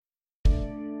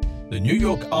the New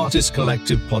York Artist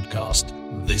Collective podcast.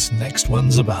 This next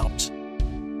one's about.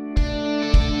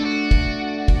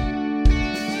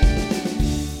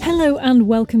 Hello and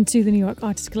welcome to the New York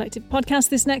Artist Collective podcast.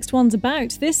 This next one's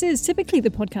about. This is typically the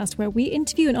podcast where we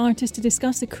interview an artist to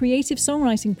discuss the creative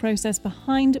songwriting process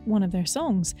behind one of their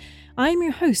songs. I am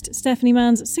your host, Stephanie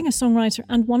Manns, singer-songwriter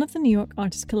and one of the New York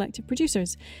Artist Collective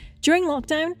producers. During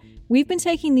lockdown, we've been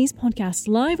taking these podcasts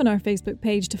live on our Facebook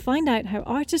page to find out how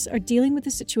artists are dealing with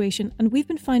the situation, and we've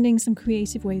been finding some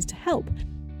creative ways to help.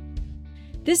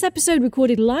 This episode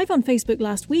recorded live on Facebook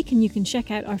last week, and you can check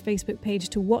out our Facebook page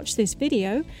to watch this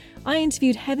video. I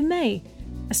interviewed Heather May,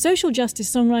 a social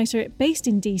justice songwriter based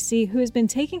in DC who has been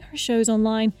taking her shows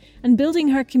online and building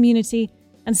her community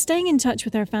and staying in touch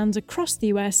with her fans across the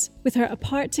US with her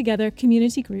Apart Together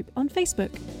community group on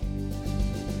Facebook.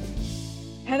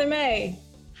 Heather May.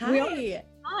 Hi.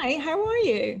 Hi, how are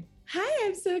you? Hi,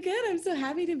 I'm so good. I'm so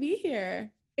happy to be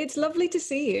here. It's lovely to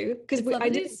see you because I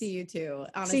didn't see you too.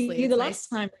 Honestly, see you the last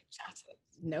time we chatted.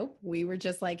 Nope, we were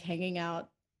just like hanging out.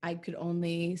 I could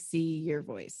only see your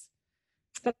voice.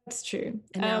 That's true.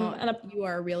 And now you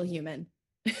are a real human.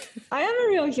 I am a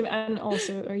real human, and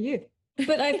also are you.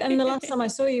 But and the last time I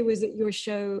saw you was at your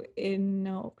show in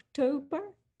October.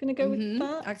 Gonna go with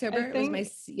that. October.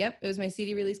 It was my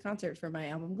CD release concert for my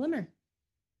album Glimmer.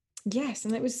 Yes,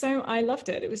 and I loved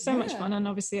it. It was so much fun, and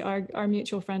obviously our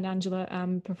mutual friend Angela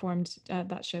performed at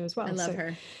that show as well. I love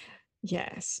her.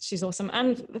 Yes, she's awesome.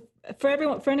 And for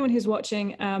anyone who's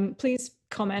watching, please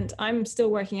comment. I'm still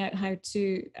working out how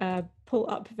to pull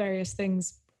up various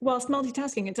things whilst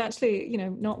multitasking. It's actually,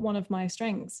 not one of my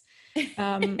strengths.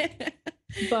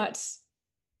 But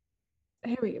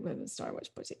here we go. Let's start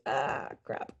watch party.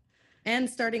 Crap. And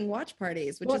starting watch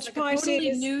parties, which is like a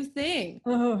totally new thing.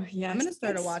 Oh, yes. I'm going to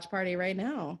start a watch party right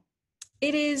now.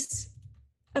 It is,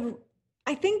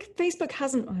 I think Facebook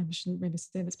hasn't, I shouldn't really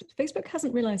say this, but Facebook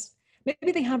hasn't realized,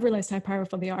 maybe they have realized how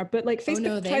powerful they are, but like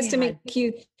Facebook tries to make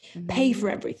you pay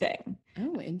for everything.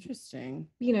 Oh, interesting.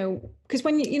 Because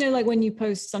when when you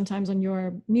post sometimes on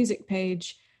your music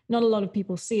page, not a lot of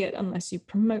people see it unless you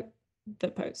promote the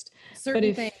post.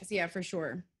 Certain things, yeah, for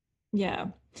sure. Yeah.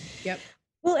 Yep.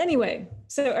 Well, anyway,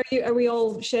 so are we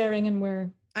all sharing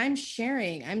and I'm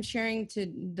sharing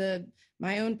to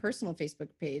my own personal Facebook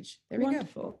page. There we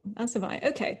Wonderful. Go. As have I.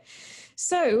 Okay.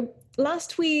 So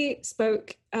last we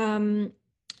spoke, I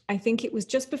think it was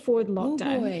just before the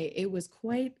lockdown. Oh boy, it was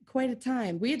quite a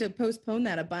time. We had to postpone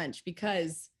that a bunch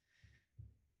because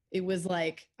it was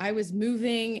like I was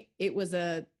moving. It was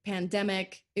a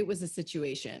pandemic. It was a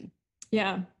situation.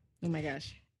 Yeah. Oh my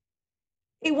gosh.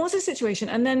 It was a situation.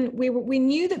 And then we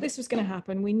knew that this was going to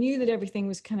happen. We knew that everything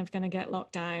was kind of going to get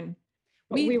locked down.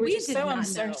 But we were just so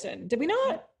uncertain. Did we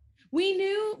not? We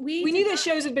knew that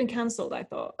shows had been canceled, I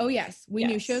thought. Oh, yes. We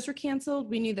knew shows were canceled.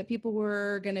 We knew that people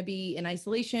were going to be in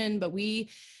isolation. But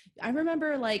I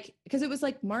remember because it was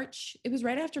like March. It was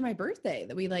right after my birthday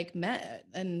that we met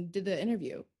and did the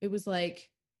interview. It was like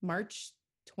March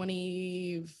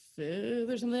 25th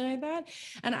or something like that.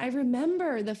 And I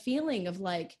remember the feeling of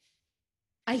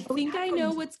I think I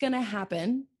know what's going to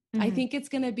happen. Mm-hmm. I think it's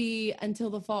going to be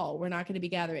until the fall. We're not going to be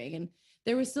gathering. And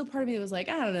there was still part of me that was like,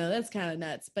 I don't know, that's kind of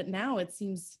nuts. But now it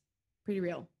seems pretty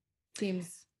real.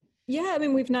 Yeah, I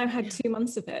mean, we've now had 2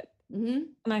 months of it. Mm-hmm.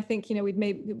 And I think,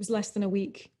 it was less than a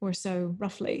week or so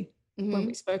roughly when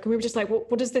we spoke. And we were just like,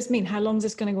 what does this mean? How long is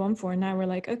this going to go on for? And now we're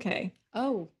like, okay.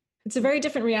 Oh. It's a very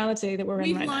different reality that we're in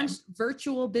right now. We've launched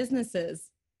virtual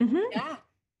businesses. Mm-hmm. Yeah,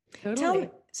 totally.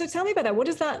 Tell me about that. What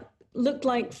does that look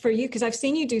like for you? Because I've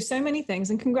seen you do so many things,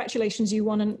 and congratulations, you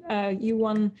won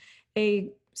a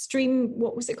stream.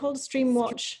 What was it called?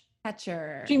 Streamwatch.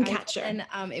 Dreamcatcher. And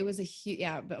it was a huge,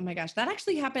 but oh my gosh, that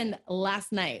actually happened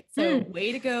last night. So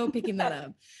way to go picking that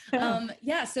up.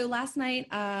 So last night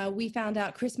we found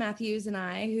out, Chris Matthews and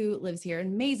I, who lives here, an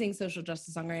amazing social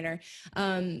justice songwriter,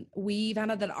 we found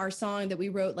out that our song that we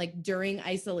wrote during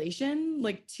isolation,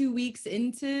 2 weeks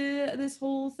into this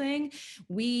whole thing,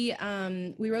 we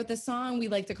wrote this song. We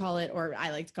like to call it, or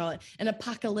I like to call it, an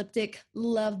apocalyptic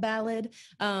love ballad.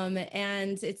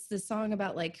 And it's the song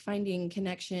about finding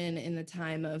connection in the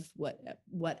time of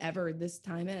whatever this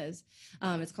time is.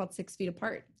 It's called 6 Feet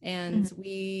Apart. And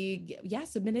we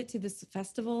submitted to this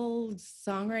festival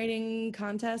songwriting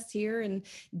contest here in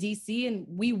DC, and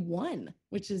we won,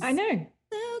 which is I know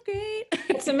so great.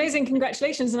 It's amazing.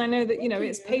 Congratulations. And I know that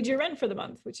it's paid your rent for the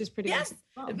month, which is pretty awesome.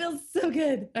 It feels so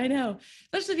good. I know,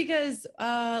 especially because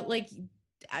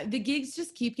the gigs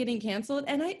just keep getting canceled.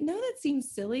 And I know that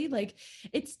seems silly.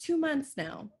 It's 2 months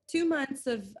now, 2 months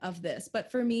of this.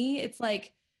 But for me, it's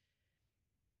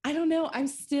I don't know. I'm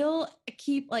still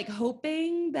keep like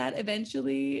hoping that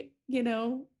eventually,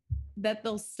 that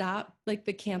they'll stop, like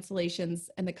the cancellations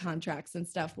and the contracts and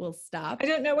stuff will stop. I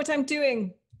don't know what I'm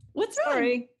doing. What's wrong?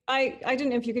 Sorry. I didn't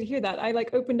know if you could hear that. I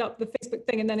like opened up the Facebook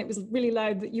thing and then it was really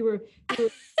loud that you were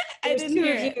I didn't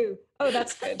hear it. You. Oh,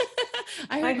 that's good.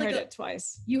 I heard like it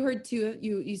twice. You heard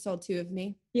you saw two of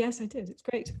me? Yes, I did. It's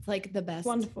great. It's like the best. It's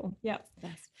wonderful. Yeah.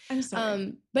 Best. I'm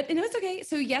sorry. But it was okay.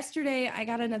 So yesterday I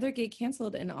got another gig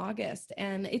canceled in August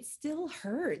and it still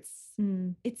hurts.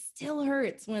 It still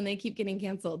hurts when they keep getting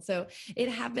canceled. So it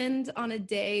happened on a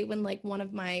day when like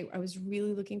I was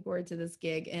really looking forward to this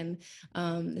gig and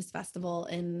this festival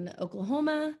in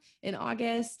Oklahoma in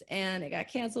August, and it got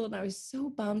canceled and I was so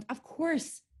bummed. Of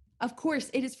course,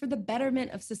 it is for the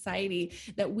betterment of society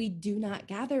that we do not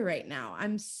gather right now.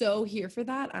 I'm so here for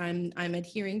that. I'm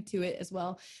adhering to it as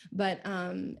well, but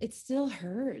it still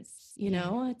hurts,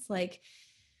 It's like,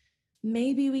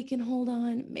 maybe we can hold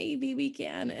on, maybe we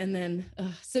can. And then,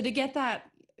 so to get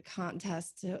that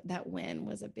contest, that win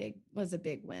was a big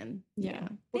win. Yeah.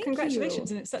 Well, congratulations.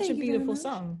 And it's such a beautiful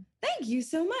song. Thank you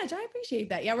so much. I appreciate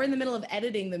that. Yeah. We're in the middle of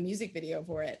editing the music video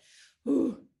for it.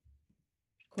 Ooh,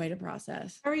 quite a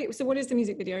process. So what is the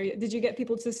music video? Did you get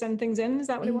people to send things in? Is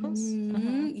that what it was?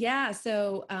 Yeah.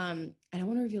 So I don't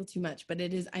want to reveal too much, but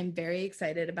I'm very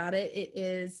excited about it. It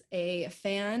is a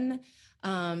fan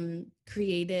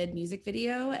created music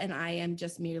video and I am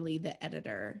just merely the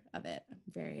editor of it. I'm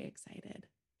very excited.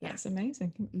 Yeah. That's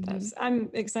amazing. I'm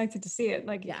excited to see it.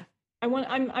 Like, yeah,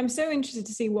 I'm so interested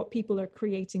to see what people are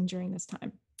creating during this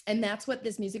time. And that's what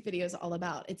this music video is all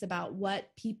about. It's about what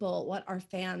our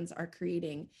fans are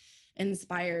creating,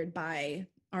 inspired by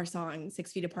our song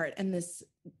 6 Feet Apart. And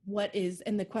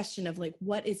the question of like,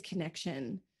 what is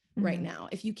connection right now?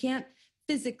 If you can't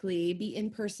physically be in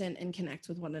person and connect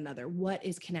with one another, what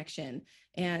is connection?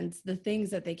 And the things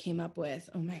that they came up with,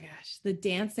 oh my gosh, the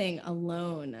dancing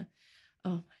alone. Oh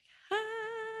my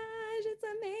gosh, it's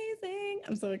amazing.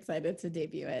 I'm so excited to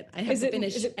debut it. I have to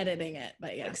finish editing it,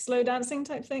 but yeah. Like slow dancing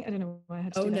type thing? I don't know why I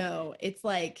had to do that. No, it's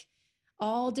like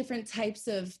all different types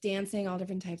of dancing, all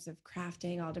different types of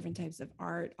crafting, all different types of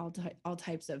art, all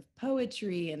types of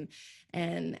poetry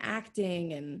and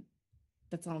acting. And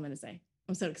that's all I'm going to say.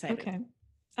 I'm so excited. Okay.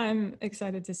 I'm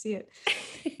excited to see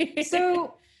it.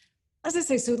 So, as I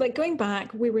say, like going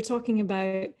back, we were talking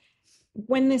about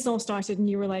when this all started and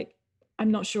you were like,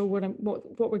 I'm not sure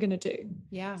what we're going to do.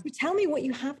 Yeah. So tell me what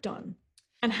you have done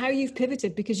and how you've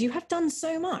pivoted, because you have done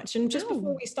so much. And just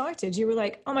before we started, you were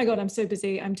like, oh my God, I'm so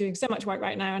busy. I'm doing so much work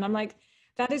right now. And I'm like,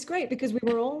 that is great, because we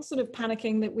were all sort of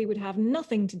panicking that we would have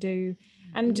nothing to do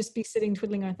and just be sitting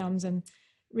twiddling our thumbs and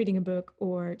reading a book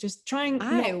or just trying.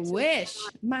 I wish,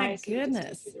 my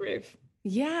goodness.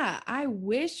 Yeah, I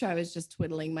wish I was just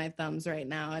twiddling my thumbs right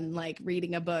now and like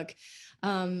reading a book.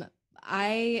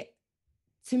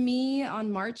 To me,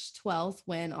 on March 12th,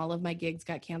 when all of my gigs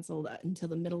got canceled until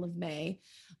the middle of May,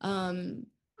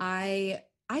 I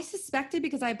suspected,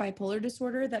 because I have bipolar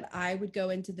disorder, that I would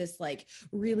go into this like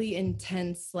really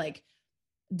intense, like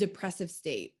depressive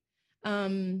state.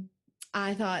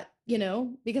 I thought,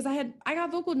 because I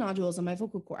got vocal nodules on my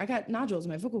vocal cord. I got nodules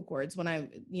in my vocal cords when I,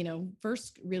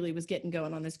 first really was getting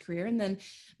going on this career. And then,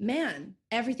 man,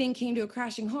 everything came to a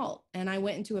crashing halt and I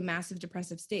went into a massive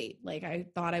depressive state. Like I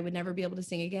thought I would never be able to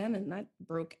sing again. And that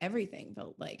broke everything,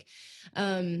 felt like.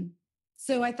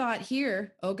 So I thought,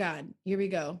 oh God, here we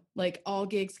go. Like all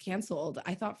gigs canceled.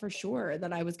 I thought for sure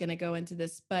that I was going to go into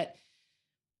this, but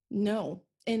no.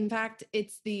 In fact,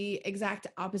 it's the exact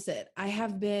opposite. I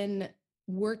have been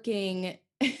working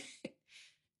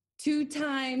 2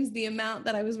 times the amount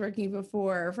that I was working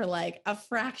before for like a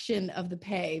fraction of the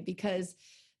pay, because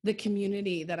the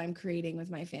community that I'm creating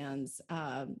with my fans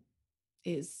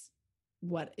is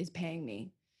what is paying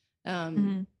me.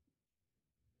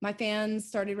 My fans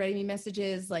started writing me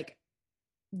messages like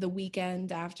the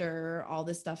weekend after all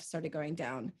this stuff started going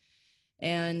down,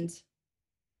 and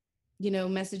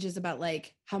messages about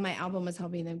like how my album was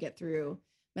helping them get through,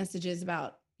 messages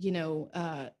about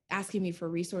asking me for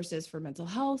resources for mental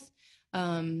health,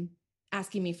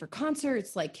 asking me for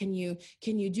concerts, like, can you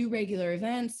do regular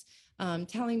events,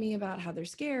 telling me about how they're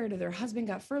scared or their husband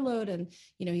got furloughed and,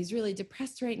 he's really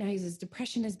depressed right now. His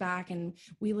depression is back and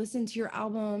we listened to your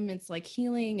album. It's like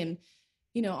healing and,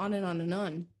 on and on and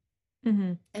on.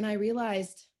 Mm-hmm. And I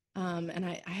realized, and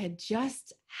I had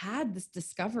just had this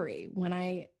discovery when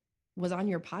I was on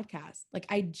your podcast. Like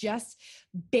I just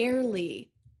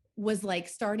barely was like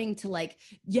starting to like,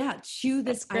 chew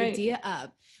this idea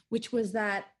up, which was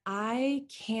that I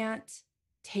can't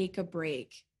take a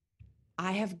break.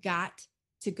 I have got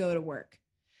to go to work.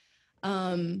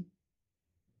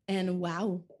 And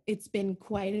wow, it's been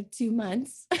quite a 2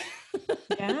 months.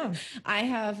 Yeah. I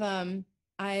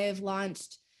have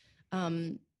launched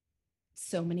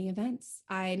so many events.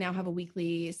 I now have a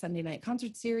weekly Sunday night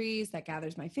concert series that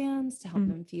gathers my fans to help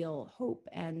them feel hope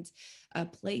and a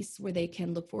place where they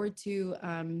can look forward to.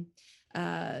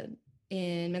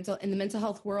 In the mental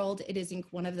health world, it is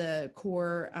one of the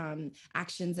core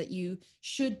actions that you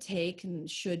should take, and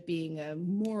should being a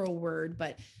moral word,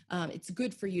 but it's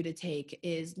good for you to take,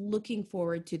 is looking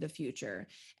forward to the future.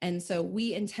 And so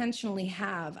we intentionally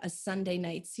have a Sunday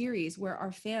night series where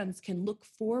our fans can look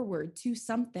forward to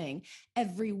something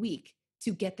every week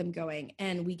to get them going.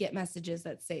 And we get messages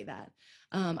that say that.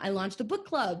 I launched a book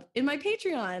club in my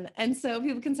Patreon. And so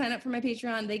people can sign up for my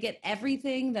Patreon. They get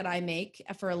everything that I make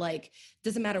for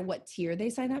doesn't matter what tier they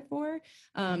sign up for,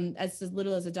 as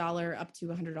little as $1 up to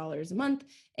 $100 a month.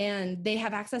 And they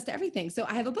have access to everything. So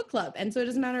I have a book club. And so it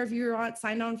doesn't matter if you're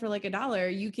signed on for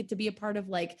 $1, you get to be a part of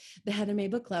the Heather May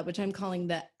book club, which I'm calling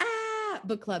the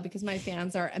book club, because my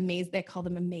fans are amazing. They call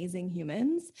them amazing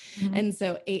humans. And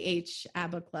so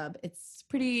book club, it's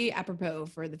pretty apropos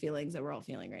for the feelings that we're all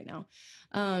feeling right now.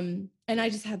 And I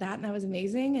just had that, and that was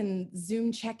amazing. And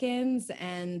Zoom check-ins,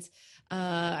 and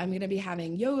I'm going to be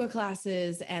having yoga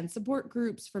classes and support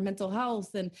groups for mental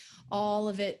health, and all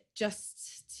of it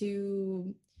just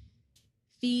to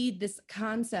feed this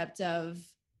concept of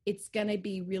it's going to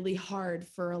be really hard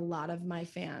for a lot of my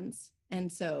fans.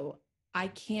 And so I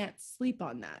can't sleep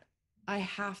on that. I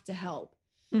have to help.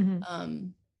 And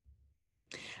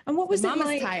what was it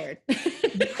like? Tired.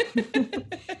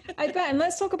 I bet. And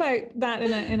let's talk about that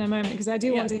in a moment, because I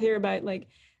do want to hear about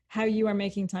how you are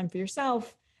making time for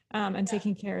yourself and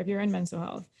taking care of your own mental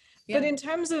health. But in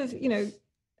terms of,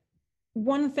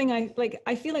 one thing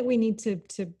I feel like we need to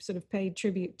sort of pay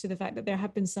tribute to the fact that there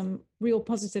have been some real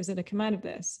positives that have come out of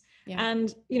this.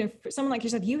 And, for someone like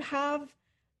yourself, you have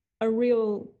a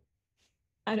real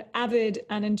an avid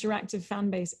and interactive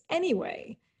fan base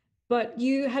anyway, but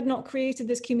you had not created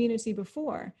this community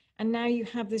before. And now you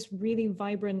have this really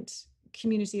vibrant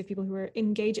community of people who are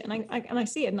engaging. And I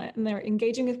see it, and they're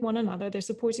engaging with one another. They're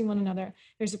supporting one another.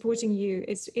 They're supporting you.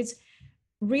 It's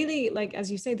really, as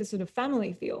you say, this sort of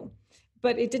family feel,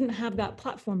 but it didn't have that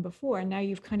platform before. And now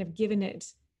you've kind of given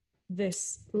it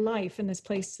this life and this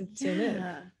place to live.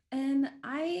 And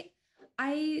I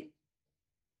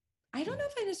don't know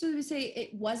if I necessarily would say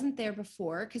it wasn't there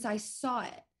before, because I saw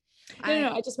it.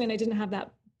 No, I just mean I didn't have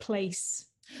that place.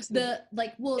 So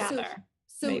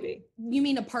maybe you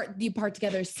mean the Apart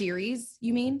Together series?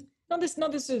 You mean not this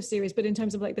sort of series, but in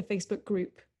terms of the Facebook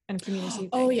group and community.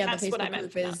 Oh yeah, that's the Facebook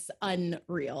group is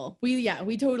unreal.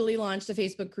 We totally launched a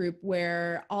Facebook group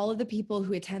where all of the people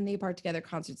who attend the Apart Together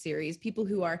concert series, people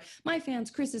who are my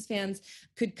fans, Chris's fans,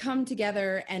 could come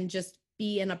together and just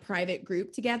be in a private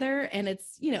group together. And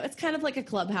it's, it's kind of like a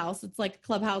clubhouse. It's like a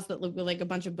clubhouse that looked like a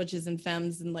bunch of butches and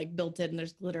femmes and built it, and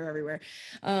there's glitter everywhere.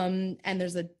 And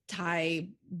there's a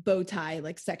bow tie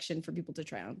section for people to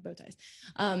try on bow ties.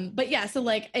 But yeah, so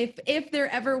if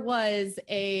there ever was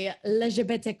a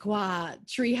LGBTQ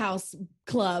treehouse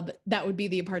club, that would be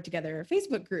the Apart Together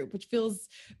Facebook group, which feels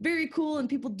very cool, and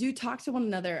people do talk to one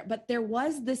another. But there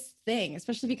was this thing,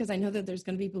 especially because I know that there's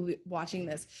going to be people watching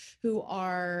this who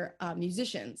are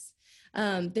musicians.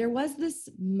 There was this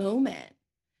moment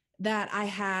that I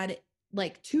had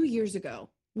 2 years ago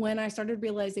when I started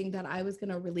realizing that I was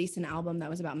going to release an album that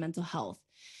was about mental health.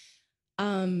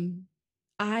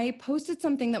 I posted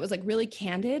something that was really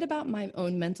candid about my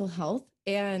own mental health.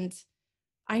 And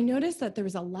I noticed that there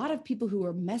was a lot of people who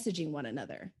were messaging one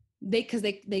another. Because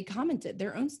they commented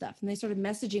their own stuff, and they started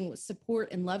messaging with support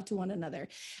and love to one another.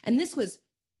 And this was,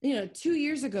 2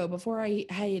 years ago, before I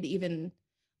had even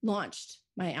launched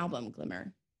my album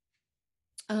Glimmer,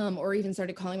 or even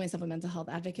started calling myself a mental health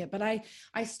advocate. But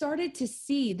I started to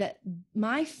see that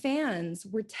my fans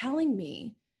were telling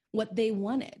me what they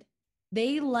wanted.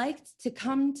 They liked to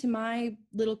come to my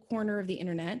little corner of the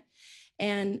internet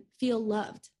and feel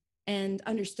loved and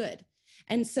understood.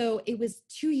 And so it was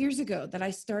 2 years ago that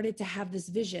I started to have this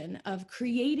vision of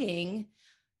creating,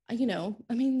 the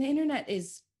internet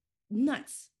is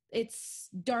nuts. It's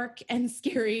dark and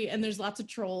scary, and there's lots of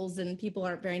trolls, and people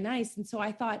aren't very nice. And so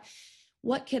I thought,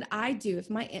 what could I do if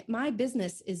my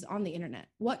business is on the internet?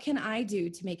 What can I do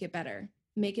to make it better,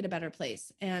 make it a better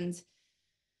place? And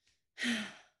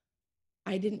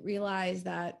I didn't realize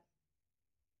that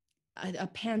a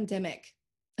pandemic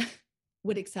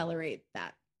would accelerate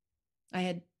that. I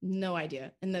had no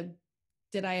idea. And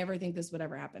did I ever think this would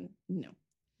ever happen?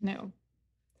 No.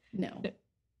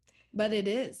 But it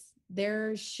is.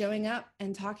 They're showing up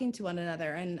and talking to one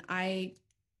another. And I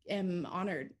am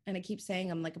honored, and I keep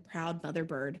saying I'm like a proud mother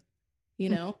bird. You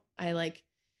know, I like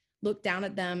look down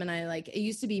at them, and I like, it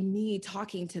used to be me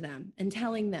talking to them and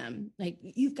telling them like,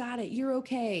 you've got it, you're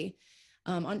okay.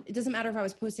 It doesn't matter if I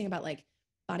was posting about like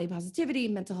body positivity,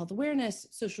 mental health awareness,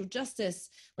 social justice,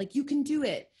 like you can do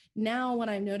it. Now what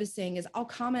I'm noticing is I'll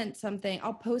comment something,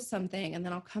 I'll post something, and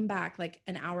then I'll come back like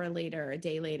an hour later, a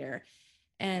day later,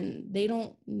 and they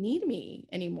don't need me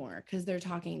anymore because they're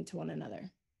talking to one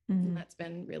another. And that's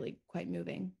been really quite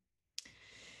moving.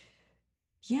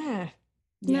 Yeah.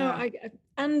 No,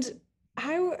 and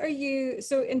how are you,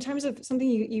 so in terms of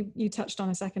something you touched on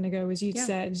a second ago, was you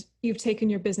said you've taken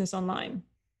your business online.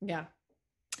 Yeah.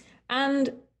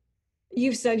 And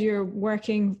you've said you're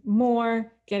working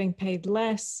more, getting paid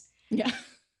less. Yeah.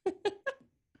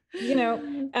 You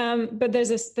know, but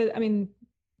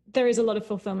there is a lot of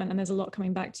fulfillment, and there's a lot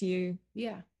coming back to you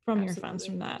from your fans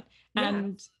from that.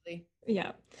 And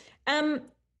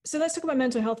so let's talk about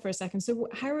mental health for a second. So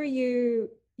how are you,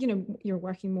 you're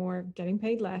working more, getting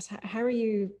paid less. How are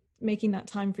you making that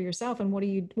time for yourself, and what are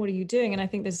you doing? And I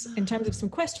think there's, in terms of some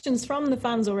questions from the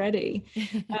fans already.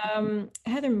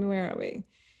 Heather, where are we?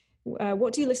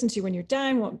 What do you listen to when you're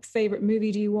down? What favorite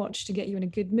movie do you watch to get you in a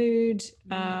good mood?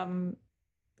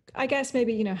 I guess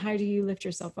maybe, how do you lift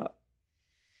yourself up?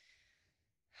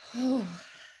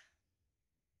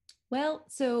 Well,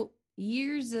 so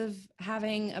years of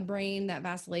having a brain that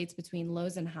vacillates between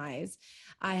lows and highs,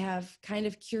 I have kind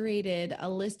of curated a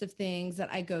list of things that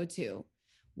I go to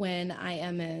when I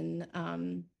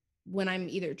am when I'm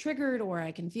either triggered, or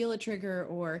I can feel a trigger,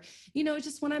 or,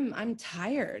 just when I'm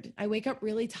tired. I wake up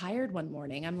really tired one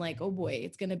morning. I'm like, oh boy,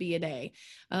 it's going to be a day.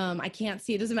 I can't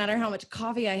see, it doesn't matter how much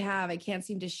coffee I have, I can't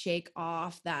seem to shake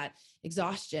off that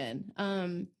exhaustion.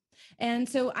 And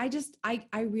so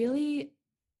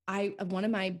one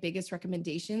of my biggest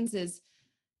recommendations is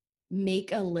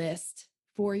make a list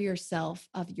for yourself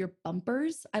of your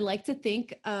bumpers. I like to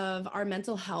think of our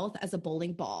mental health as a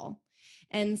bowling ball.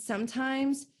 And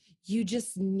sometimes you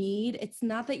just need, it's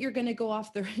not that you're going to go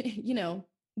off the,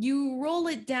 you roll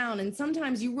it down, and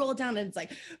sometimes you roll it down and it's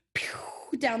like,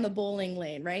 pew, down the bowling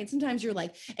lane, right? Sometimes you're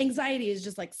like, anxiety is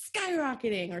just like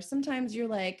skyrocketing, or sometimes you're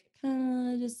like,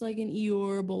 just like an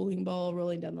Eeyore bowling ball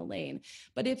rolling down the lane.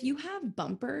 But if you have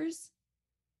bumpers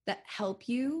that help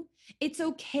you, it's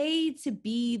okay to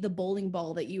be the bowling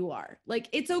ball that you are. Like,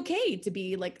 it's okay to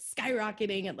be like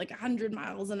skyrocketing at like 100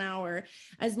 miles an hour,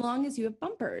 as long as you have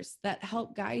bumpers that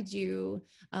help guide you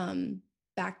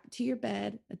back to your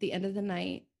bed at the end of the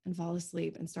night and fall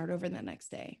asleep and start over the next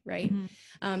day. Right.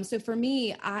 Mm-hmm. So for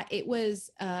me, it was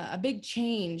a big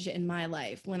change in my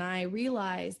life when I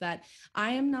realized that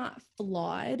I am not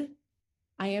flawed.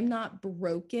 I am not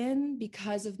broken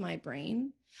because of my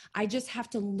brain. I just have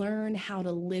to learn how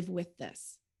to live with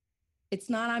this. It's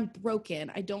not, I'm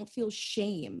broken. I don't feel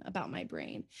shame about my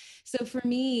brain. So for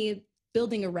me,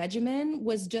 building a regimen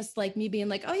was just like me being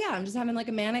like, oh yeah, I'm just having like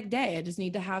a manic day. I just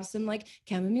need to have some like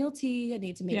chamomile tea. I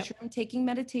need to make sure I'm taking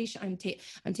meditation.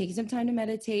 I'm taking some time to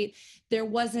meditate. There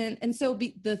wasn't. And so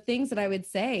the things that I would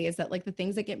say is that like the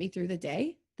things that get me through the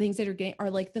day, things that are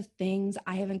like the things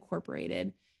I have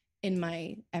incorporated in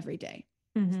my everyday.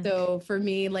 Mm-hmm. So for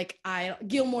me, like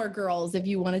Gilmore Girls, if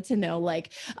you wanted to know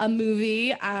like a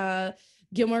movie,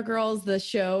 Gilmore Girls, the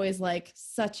show is like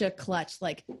such a clutch,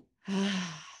 like,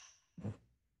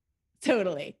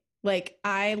 totally. Like,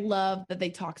 I love that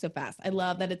they talk so fast. I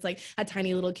love that it's like a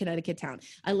tiny little Connecticut town.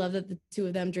 I love that the two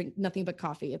of them drink nothing but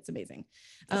coffee. It's amazing.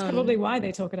 That's probably why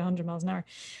they talk at 100 miles an hour.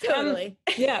 Totally.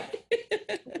 Yeah.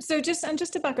 So just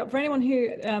to back up, for anyone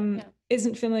who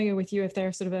isn't familiar with you, if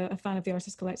they're sort of a fan of the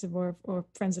Artist Collective or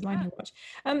friends of mine who watch.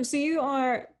 So you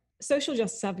are social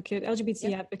justice advocate,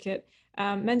 LGBT advocate,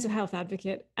 mental health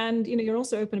advocate, and you're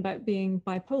also open about being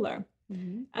bipolar.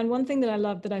 Mm-hmm. And one thing that I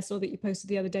loved that I saw that you posted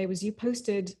the other day was you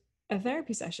posted a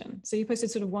therapy session. So you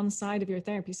posted sort of one side of your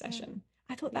therapy session.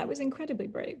 I thought that was incredibly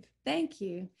brave. Thank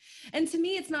you. And to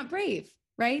me, it's not brave,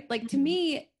 right? Like to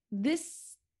me,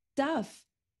 this stuff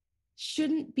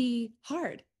shouldn't be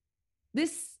hard.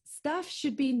 This stuff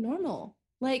should be normal.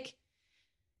 Like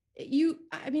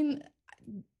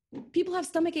people have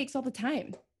stomach aches all the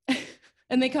time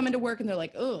and they come into work and they're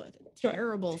like, oh,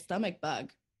 terrible stomach bug,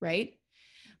 right?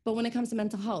 But when it comes to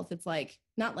mental health, it's like,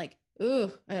 not like,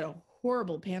 oh, I had a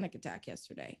horrible panic attack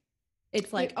yesterday.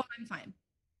 It's like, oh, I'm fine.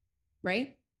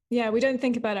 Right? Yeah. We don't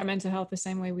think about our mental health the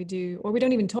same way we do, or we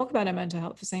don't even talk about our mental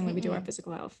health the same way we do our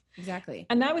physical health. Exactly.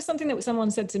 And that was something that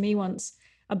someone said to me once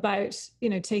about,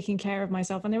 taking care of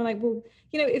myself. And they were like, well,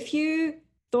 if you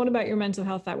thought about your mental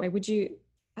health that way, would you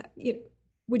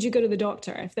go to the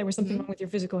doctor? If there was something wrong with your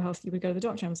physical health, you would go to the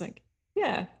doctor. I was like,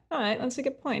 Yeah. All right. That's a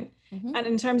good point. Mhm. And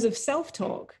in terms of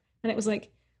self-talk, and it was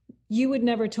like, you would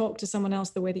never talk to someone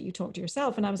else the way that you talk to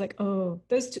yourself. And I was like, oh,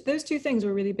 those two things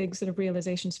were really big sort of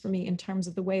realizations for me in terms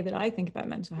of the way that I think about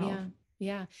mental health. Yeah.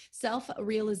 Yeah.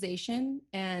 Self-realization.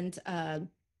 And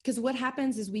because what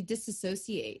happens is we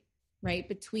disassociate, right,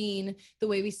 between the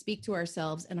way we speak to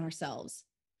ourselves and ourselves.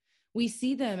 We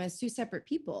see them as two separate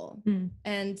people,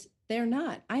 and they're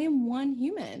not. I am one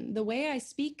human. The way I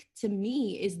speak to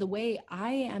me is the way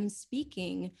I am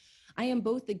speaking. I am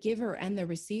both the giver and the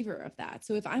receiver of that.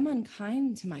 So if I'm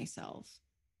unkind to myself,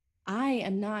 I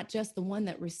am not just the one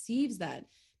that receives that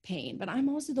pain, but I'm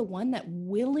also the one that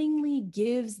willingly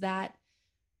gives that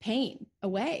pain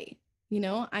away. You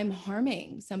know, I'm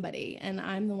harming somebody and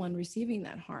I'm the one receiving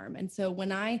that harm. And so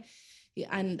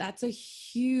and that's a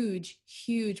huge,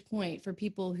 huge point for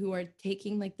people who are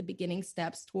taking like the beginning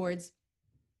steps towards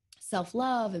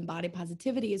self-love and body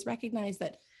positivity, is recognize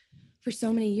that for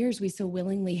so many years, we so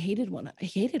willingly hated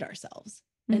ourselves,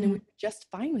 and we were just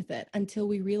fine with it until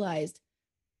we realized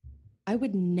I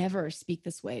would never speak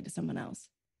this way to someone else.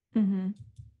 Mm-hmm.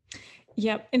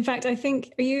 Yep. In fact, I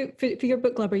think, for your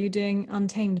book club, are you doing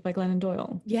Untamed by Glennon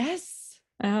Doyle? Yes.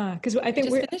 Because I think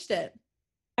we just finished it.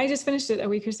 I just finished it a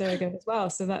week or so ago as well.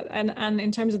 So that, and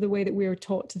in terms of the way that we were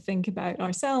taught to think about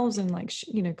ourselves and like,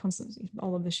 constantly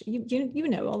all of the, you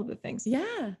know, all of the things.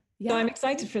 Yeah. Yeah. So I'm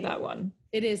excited for that one.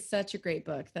 It is such a great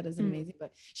book. That is an amazing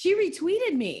book. She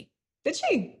retweeted me. Did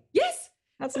she? Yes.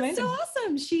 That's amazing. So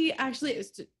awesome. She actually,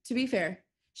 to be fair,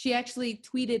 she actually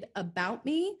tweeted about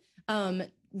me.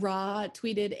 Raw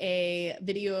tweeted a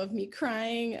video of me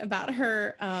crying about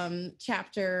her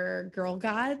chapter Girl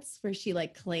Gods, where she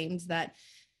like claimed that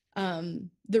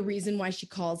the reason why she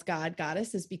calls God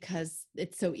goddess is because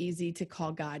it's so easy to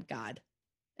call God God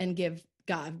and give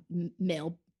God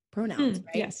male pronouns,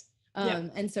 right? Yes.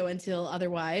 And so until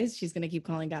otherwise, she's going to keep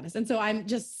calling goddess. And so I'm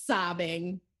just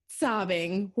sobbing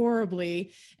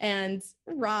horribly. And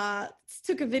Ra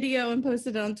took a video and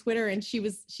posted it on Twitter, and she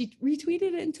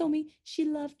retweeted it and told me she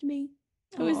loved me.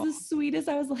 It was the sweetest.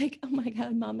 I was like, oh my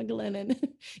God, Mama Glennon.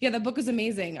 Yeah, that book was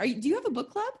amazing. Do you have a book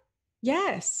club?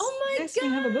 Yes. Oh my gosh. We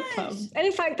have a book club. And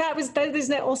in fact, that is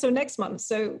also next month.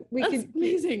 So That's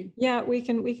amazing. Yeah, we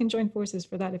can join forces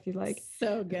for that if you like.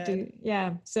 So good.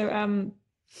 So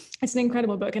it's an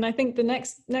incredible book. And I think the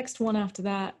next one after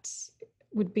that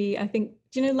would be, I think,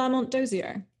 do you know Lamont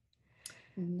Dozier?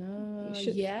 No.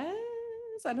 Yes.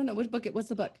 I don't know. What's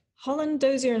the book? Holland,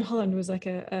 Dozier and Holland was like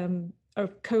a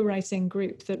co-writing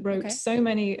group that wrote so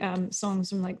many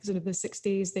songs from like sort of the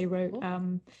 60s. They wrote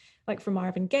like for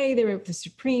Marvin Gaye, they wrote for the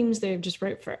Supremes, they just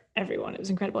wrote for everyone. It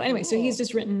was incredible. Anyway, so he's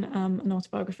just written an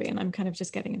autobiography, and I'm kind of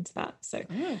just getting into that. So,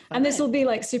 and this will be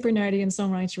like super nerdy and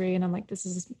songwritery, and I'm like, this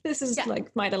is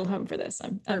like my little home for this.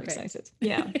 I'm excited.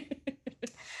 Yeah.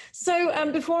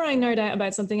 So before I nerd out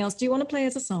about something else, do you want to play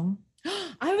us a song?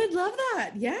 I would love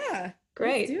that. Yeah.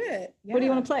 Great. Let's do it. Yeah. What do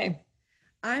you want to play?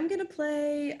 I'm gonna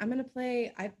play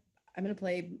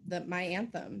my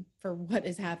anthem for what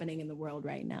is happening in the world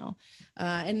right now,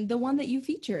 and the one that you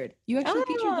featured. You actually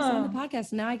featured this on the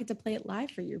podcast. Now I get to play it live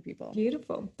for your people.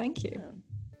 Beautiful. Thank you.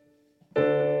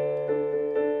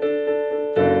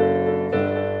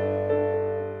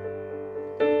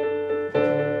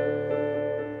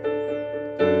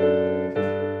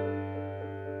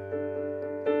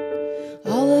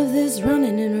 All of this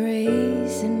running and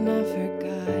racing, I forgot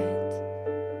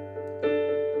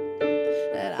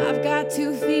that I've got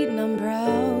 2 feet and I'm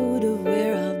proud of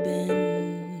where I've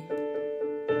been.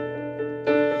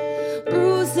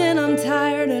 Bruised and I'm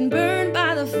tired and burned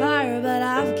by the fire, but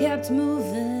I've kept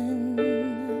moving.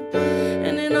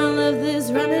 And in all of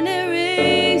this running and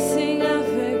racing, I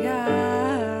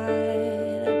forgot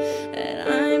that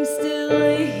I'm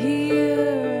still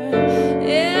here.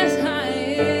 Yes, I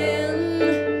am.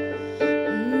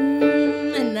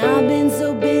 And I've been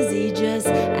so busy just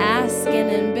asking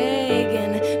and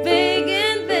begging.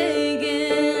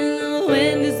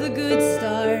 When is the good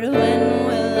start? When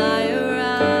will I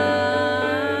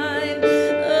arrive?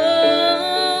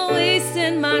 Oh,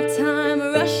 wasting my time,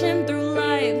 rushing through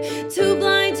life, too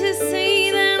blind to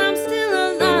see that I'm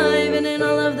still alive. And in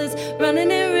all of this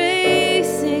running and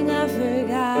racing, I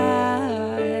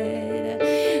forgot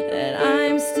that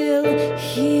I'm still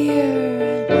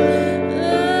here.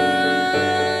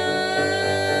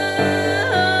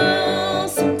 Oh,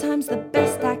 sometimes the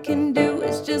best I can do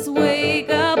is just wake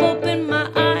up, open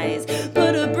my eyes,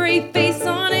 put a brave face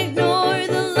on, ignore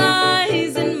the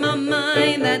lies in my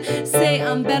mind that say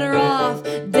I'm better off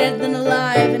dead than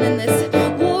alive. And in this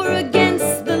war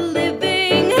against the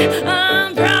living,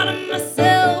 I'm proud of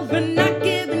myself for not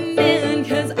giving in,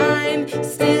 'cause I'm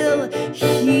still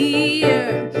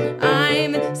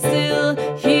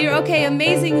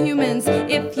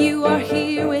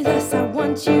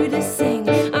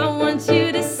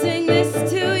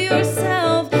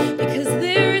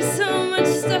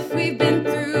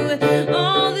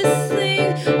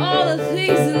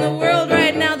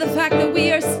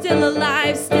still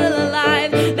alive, still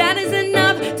alive. That is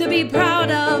enough to be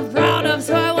proud of, proud of.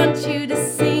 So I want you to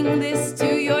sing this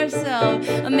to yourself.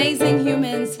 Amazing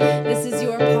humans, this is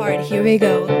your part. Here we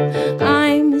go.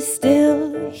 I'm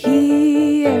still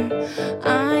here.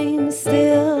 I'm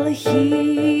still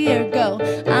here. Go.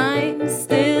 I'm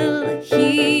still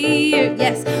here.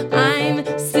 Yes, I'm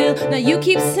still. Now you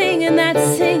keep singing that,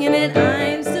 singing it.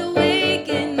 I'm still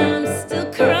waking. I'm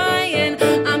still crying.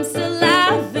 I'm still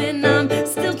laughing. I'm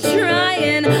still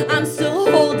trying. I'm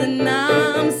still holding.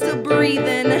 I'm still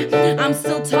breathing. I'm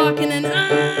still talking and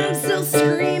I'm still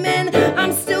screaming.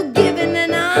 I'm still giving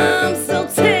and I'm still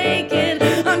taking.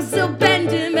 I'm still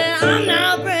bending, but I'm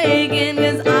not breaking,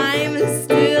 'cause I'm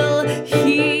still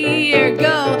here.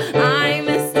 Go. I'm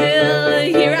still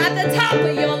here at the top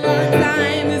of your lungs.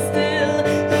 I'm still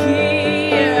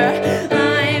here.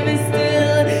 I'm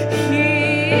still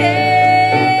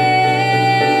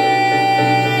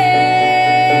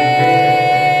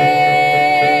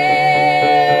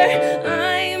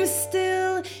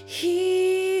here.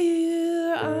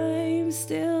 I'm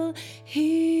still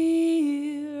here.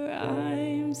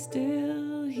 I'm still here. I'm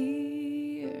still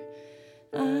here.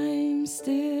 I'm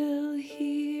still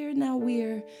here. Now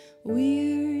we're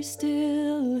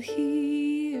still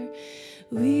here.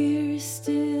 We're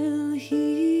still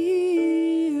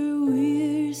here.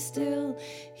 We're still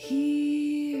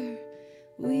here.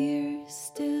 We're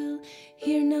still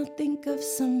here. Now think of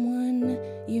someone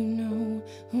you know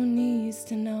who needs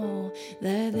to know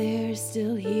that they're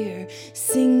still here.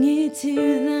 Sing it to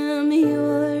them.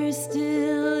 You're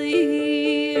still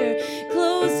here.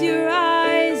 Close your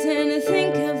eyes and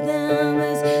think of them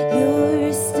as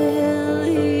you're still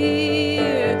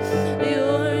here.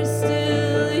 You're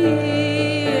still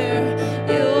here.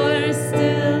 You're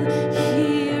still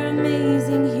here.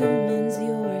 Amazing humans,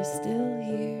 you're still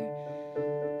here.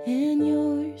 And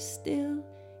you're still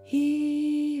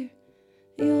here.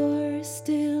 You're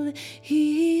still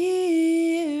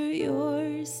here.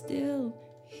 You're still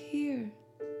here.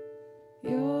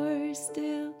 You're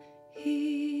still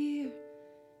here.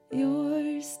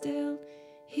 You're still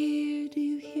here. Do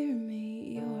you hear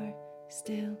me? You're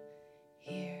still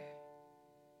here.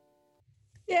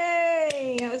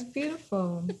 Yay! That was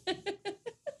beautiful.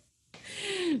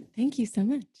 Thank you so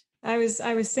much. I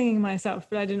was singing myself,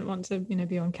 but I didn't want to,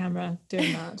 be on camera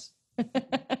doing that.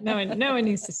 No one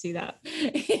needs to see that.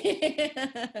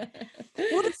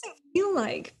 What does it feel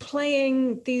like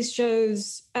playing these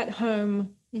shows at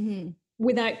home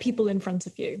without people in front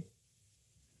of you?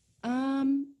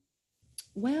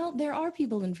 Well, there are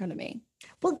people in front of me.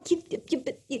 Well,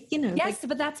 Yes,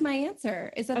 but that's my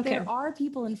answer, is that Okay. there are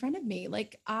people in front of me.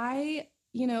 Like I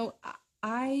know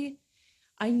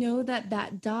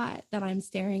that dot that I'm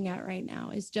staring at right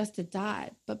now is just a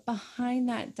dot, but behind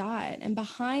that dot and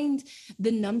behind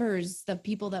the numbers of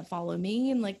people that follow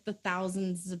me and like the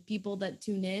thousands of people that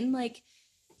tune in, like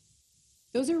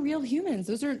those are real humans.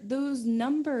 Those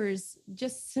numbers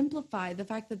just simplify the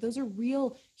fact that those are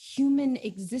real human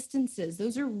existences.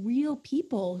 Those are real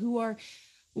people who are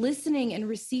listening and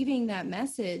receiving that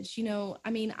message.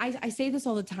 I say this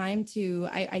all the time too.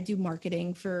 I do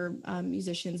marketing for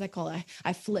musicians.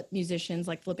 I flip musicians,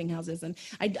 like flipping houses. And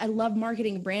I love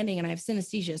marketing and branding, and I have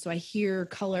synesthesia. So I hear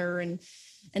color and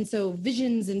so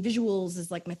visions and visuals is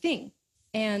like my thing.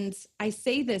 And I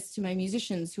say this to my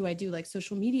musicians who I do like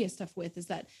social media stuff with, is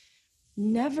that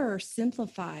never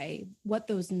simplify what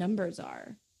those numbers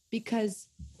are, because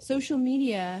social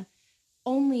media,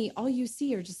 all you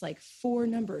see are just like 4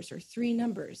 numbers or 3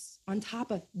 numbers on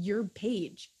top of your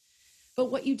page. But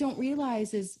what you don't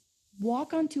realize is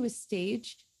walk onto a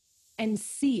stage and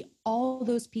see all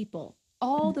those people,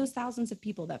 all those thousands of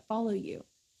people that follow you.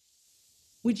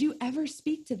 Would you ever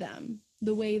speak to them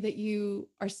the way that you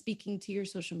are speaking to your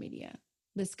social media?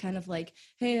 This kind of like,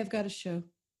 hey, I've got a show.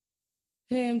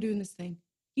 Hey, I'm doing this thing.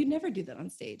 You'd never do that on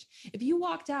stage. If you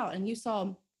walked out and you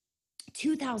saw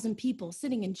 2,000 people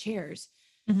sitting in chairs,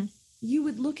 you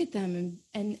would look at them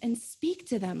and speak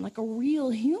to them like a real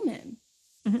human.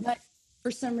 But for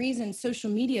some reason,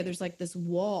 social media, there's like this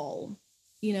wall,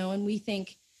 and we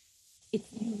think you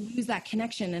lose that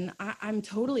connection. And I'm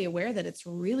totally aware that it's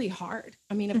really hard.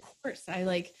 I mean, of course,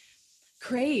 I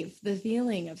crave the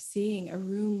feeling of seeing a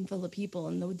room full of people.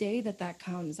 And the day that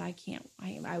comes, I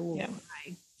will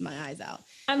cry my eyes out.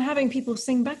 And having people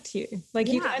sing back to you. I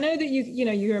know that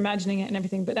you're imagining it and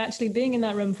everything, but actually being in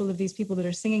that room full of these people that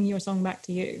are singing your song back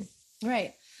to you.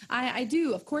 Right. I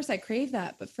do. Of course, I crave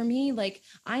that. But for me,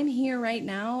 I'm here right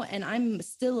now and I'm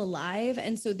still alive.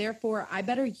 And so therefore, I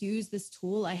better use this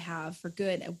tool I have for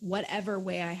good, whatever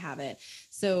way I have it.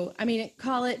 So,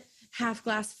 call it half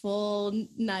glass full,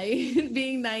 naive,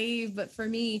 being naive. But for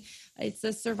me, it's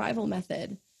a survival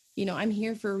method. You know, I'm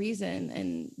here for a reason,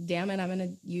 and damn it, I'm going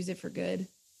to use it for good,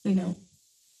 you know?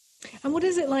 And what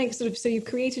is it like sort of, so you've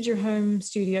created your home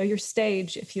studio, your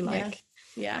stage, if you like.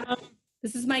 Yeah.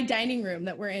 This is my dining room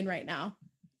that we're in right now.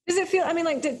 Does it feel, I mean,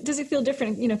 like, does it feel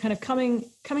different, you know, kind of coming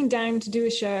down to do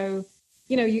a show,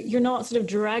 you know, you're not sort of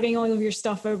dragging all of your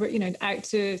stuff over, you know, out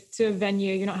to a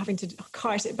venue. You're not having to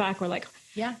cart it back or like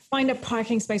find a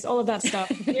parking space, all of that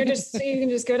stuff. You're just, so you can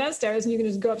just go downstairs and you can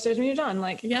just go upstairs when you're done.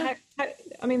 Like,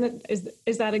 I mean,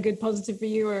 is that a good positive for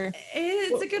you, or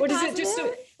it's a good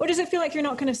positive? Or does it feel like you're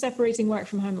not kind of separating work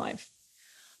from home life?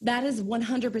 That has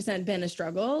 100% been a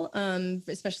struggle,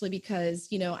 especially because,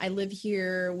 you know, I live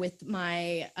here with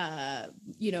my,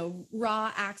 you know,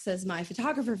 raw access, my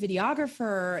photographer,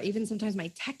 videographer, even sometimes my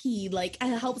techie, like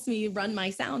helps me run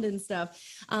my sound and stuff.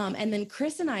 And then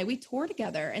Chris and I, we tour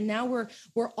together, and now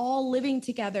we're all living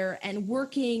together and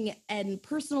working, and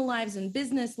personal lives and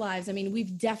business lives. I mean,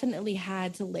 we've definitely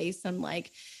had to lay some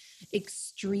like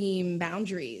extreme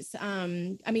boundaries. I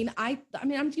mean, I'm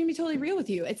going to be totally real with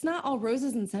you. It's not all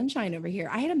roses and sunshine over here.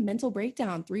 I had a mental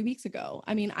breakdown 3 weeks ago.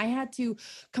 I mean, I had to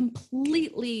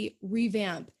completely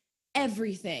revamp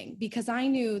everything because I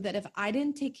knew that if I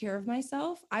didn't take care of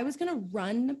myself, I was going to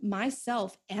run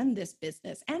myself and this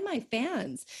business and my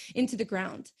fans into the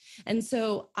ground. And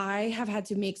so I have had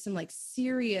to make some like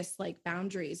serious like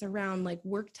boundaries around like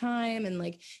work time and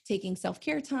like taking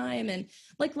self-care time. And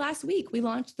like last week we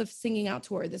launched the Singing Out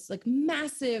Tour, this like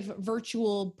massive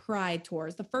virtual Pride tour.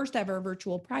 It's the first ever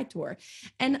virtual Pride tour.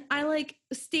 And I like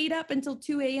stayed up until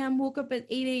 2 a.m., woke up at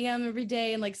 8 a.m. every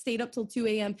day and like stayed up till 2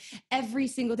 a.m. every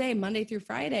single day, Monday through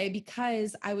Friday,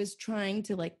 because I was trying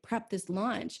to like prep this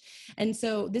launch. And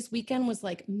so this weekend was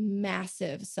like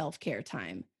massive self-care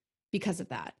time because of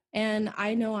that. And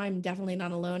I know I'm definitely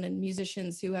not alone in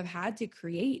musicians who have had to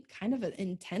create kind of an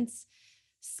intense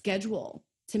schedule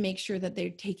to make sure that they're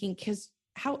taking, because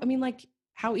how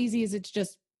easy is it to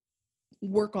just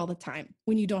work all the time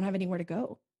when you don't have anywhere to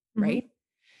go, right?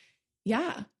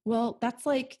 Yeah. Well, that's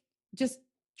like just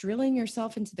drilling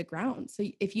yourself into the ground. So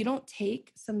if you don't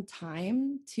take some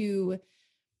time to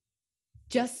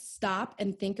just stop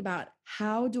and think about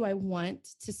how do I want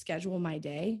to schedule my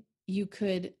day, you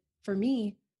could, for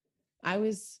me, I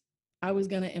was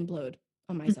going to implode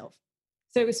on myself.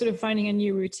 So it was sort of finding a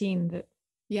new routine that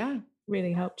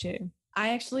really helped you. I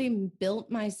actually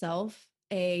built myself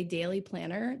a daily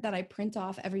planner that I print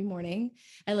off every morning.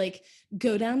 I like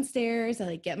go downstairs, I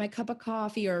like get my cup of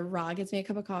coffee, or Ra gets me a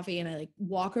cup of coffee, and I like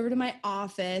walk over to my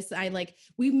office.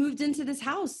 We moved into this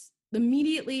house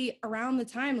immediately around the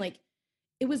time, like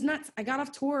it was nuts. I got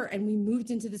off tour and we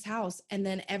moved into this house, and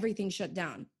then everything shut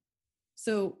down.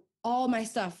 So all my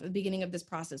stuff at the beginning of this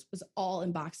process was all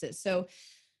in boxes. So,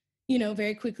 you know,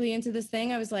 very quickly into this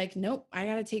thing, I was like, nope, I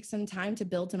got to take some time to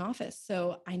build an office.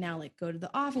 So I now like go to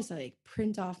the office, I like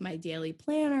print off my daily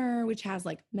planner, which has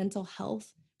like mental health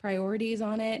priorities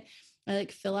on it. I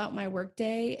like fill out my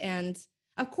workday. And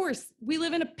of course, we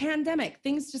live in a pandemic.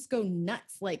 Things just go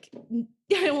nuts. Like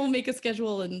I will make a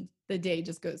schedule and the day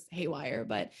just goes haywire.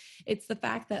 But it's the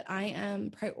fact that I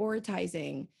am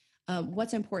prioritizing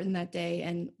what's important that day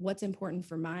and what's important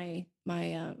for my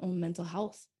own mental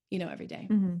health, you know, every day.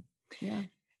 Yeah.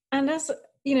 And as,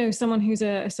 you know, someone who's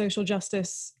a social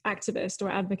justice activist or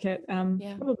advocate,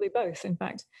 probably both, in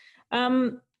fact,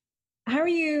 how are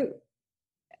you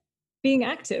being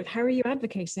active? How are you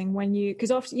advocating when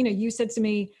because often, you know, you said to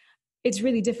me, it's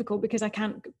really difficult because I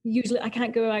can't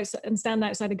go out and stand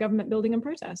outside a government building and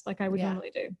protest like I would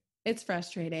normally do. It's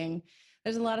frustrating.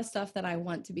 There's a lot of stuff that I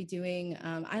want to be doing.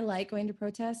 I like going to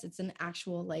protests. It's an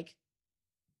actual like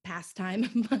pastime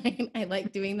of mine. I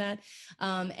like doing that.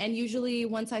 And usually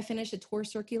once I finish a tour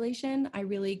circulation, I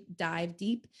really dive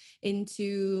deep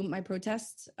into my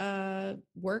protest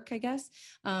work, I guess.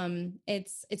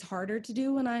 It's harder to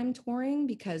do when I'm touring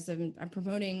because I'm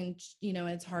promoting, and, you know,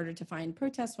 it's harder to find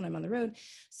protests when I'm on the road.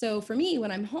 So for me,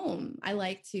 when I'm home, I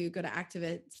like to go to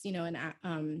activists, you know,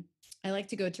 and I like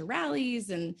to go to rallies,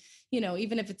 and, you know,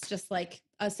 even if it's just like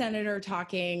a senator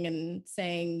talking and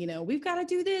saying, you know, we've got to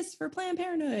do this for Planned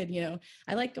Parenthood, you know,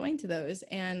 I like going to those,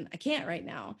 and I can't right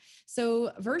now.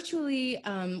 So virtually,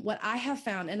 what I have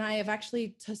found, and I have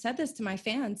actually said this to my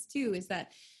fans too, is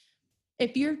that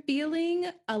if you're feeling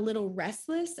a little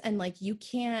restless and like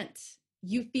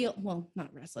not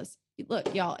restless.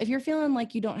 Look, y'all, if you're feeling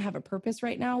like you don't have a purpose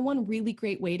right now, one really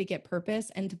great way to get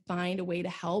purpose and to find a way to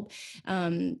help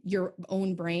your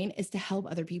own brain is to help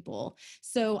other people.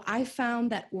 So I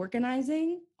found that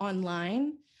organizing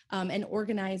online and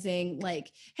organizing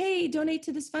like, hey, donate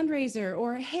to this fundraiser,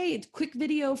 or hey, quick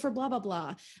video for blah, blah,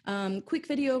 blah. Quick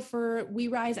video for We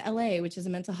Rise LA, which is a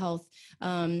mental health,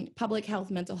 public health,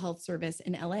 mental health service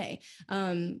in LA.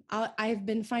 I've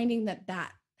been finding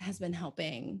that has been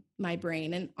helping my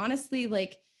brain. And honestly,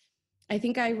 like, I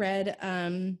think I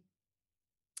read,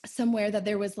 somewhere that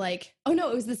there was like, oh no,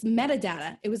 it was this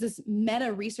metadata. It was this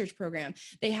meta research program.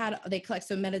 They collect,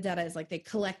 so metadata is like, they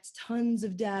collect tons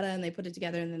of data and they put it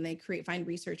together and then they find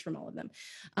research from all of them.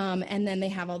 And then they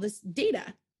have all this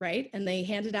data, right? And they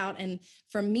hand it out. And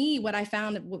for me, what I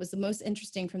found, what was the most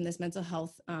interesting from this mental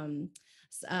health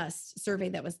survey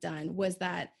that was done, was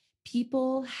that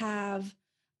people have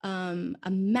a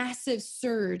massive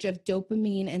surge of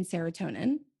dopamine and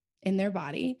serotonin in their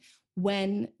body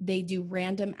when they do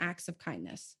random acts of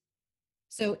kindness.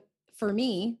 So for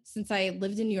me, since I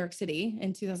lived in New York City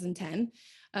in 2010,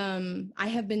 I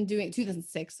have been doing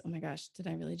 2006. Oh my gosh, did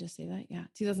I really just say that? Yeah,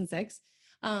 2006.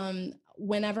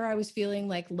 Whenever I was feeling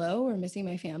like low or missing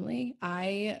my family,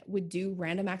 I would do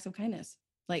random acts of kindness.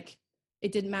 Like,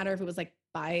 it didn't matter if it was like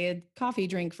buy a coffee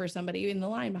drink for somebody in the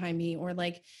line behind me, or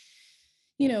like,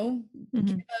 you know,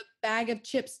 give a bag of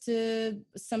chips to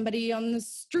somebody on the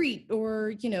street,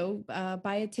 or, you know,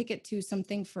 buy a ticket to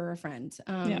something for a friend.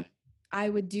 I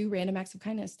would do random acts of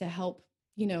kindness to help,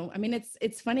 you know, I mean,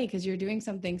 it's funny because you're doing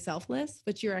something selfless,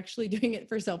 but you're actually doing it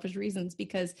for selfish reasons,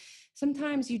 because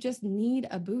sometimes you just need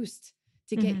a boost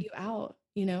to get you out,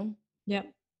 you know? Yeah.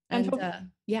 And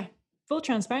full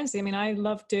transparency. I mean, I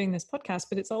love doing this podcast,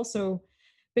 but it's also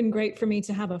been great for me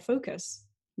to have a focus.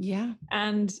 Yeah.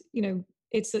 And, you know,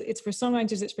 it's for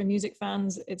songwriters, it's for music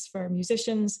fans, it's for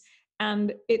musicians.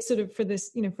 And it's sort of for this,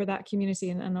 you know, for that community.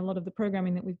 And a lot of the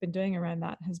programming that we've been doing around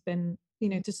that has been, you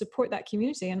know, to support that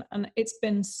community. And it's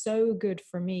been so good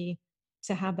for me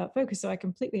to have that focus. So I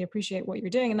completely appreciate what you're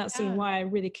doing. And that's sort of why I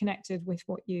really connected with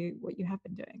what you have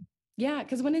been doing. Yeah.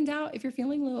 Because when in doubt, if you're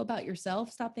feeling low about yourself,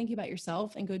 stop thinking about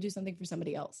yourself and go do something for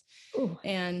somebody else. Ooh,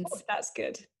 and that's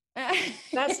good.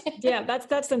 That's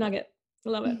the nugget.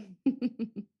 Love it.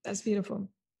 That's beautiful.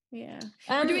 Yeah.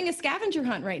 We're doing a scavenger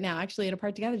hunt right now, actually, at a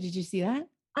park together. Did you see that?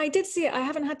 I did see it. I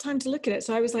haven't had time to look at it.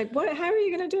 So I was like, what? How are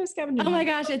you going to do a scavenger hunt? Oh my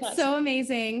gosh, it's so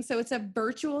amazing. So it's a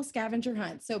virtual scavenger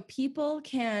hunt. So people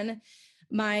can,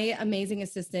 my amazing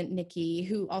assistant, Nikki,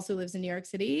 who also lives in New York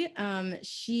City,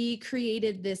 she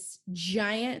created this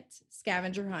giant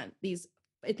scavenger hunt. These,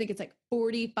 I think it's like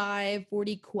 40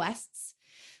 quests.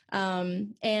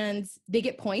 And they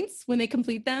get points when they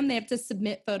complete them. They have to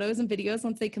submit photos and videos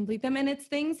once they complete them. And it's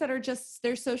things that are just,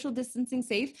 they're social distancing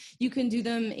safe. You can do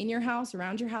them in your house,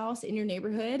 around your house, in your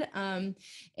neighborhood.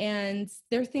 And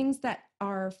they're things that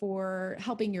are for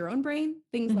helping your own brain.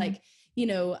 Things like, you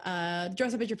know,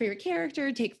 dress up as your favorite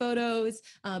character, take photos,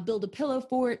 build a pillow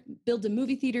fort, build a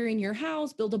movie theater in your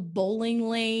house, build a bowling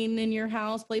lane in your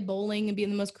house, play bowling and be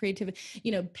the most creative,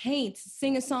 you know, paint,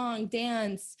 sing a song,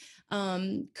 dance,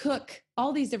 cook,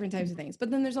 all these different types of things.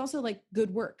 But then there's also like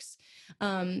good works,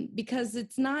 because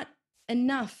it's not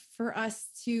enough for us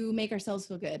to make ourselves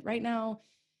feel good right now.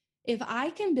 If I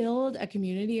can build a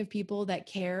community of people that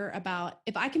care about,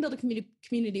 if I can build a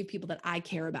community of people that I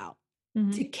care about,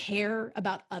 to care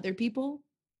about other people,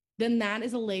 then that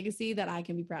is a legacy that I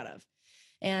can be proud of.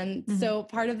 And so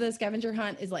part of the scavenger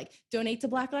hunt is like, donate to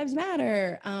Black Lives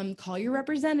Matter, call your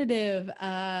representative,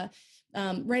 write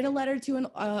a letter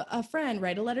to a friend,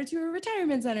 write a letter to a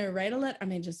retirement center, write a letter. I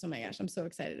mean, just, oh my gosh, I'm so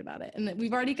excited about it. And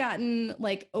we've already gotten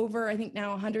like over, I think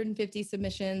now 150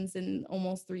 submissions in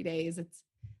almost 3 days. It's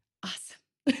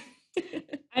awesome.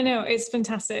 I know, it's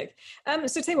fantastic.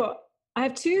 So tell you what, I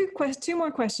have two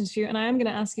more questions for you, and I am going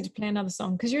to ask you to play another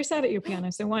song because you're sat at your piano,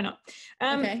 so why not?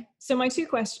 Okay. So my two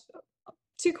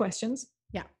questions.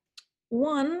 Yeah.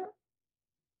 One,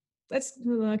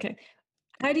 okay.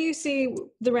 How do you see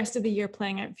the rest of the year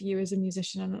playing out for you as a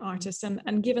musician and an artist?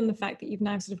 And given the fact that you've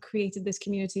now sort of created this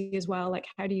community as well, like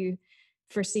how do you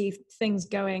foresee things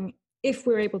going if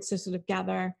we're able to sort of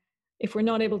gather? If we're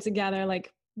not able to gather,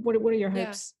 like what are your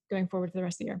hopes going forward for the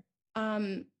rest of the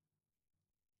year?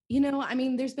 You know, I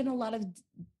mean, there's been a lot of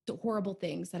horrible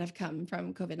things that have come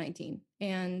from COVID-19.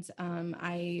 And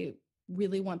I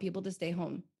really want people to stay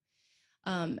home.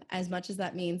 As much as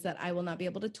that means that I will not be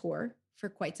able to tour for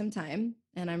quite some time.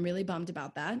 And I'm really bummed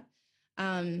about that.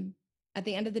 At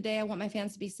the end of the day, I want my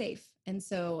fans to be safe. And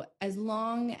so as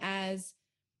long as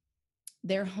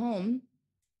they're home,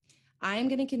 I'm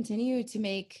going to continue to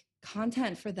make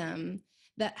content for them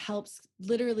that helps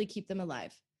literally keep them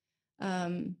alive.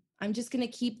 I'm just going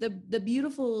to keep the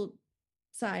beautiful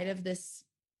side of this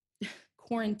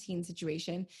quarantine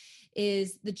situation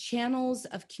is the channels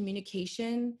of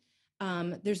communication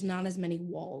there's not as many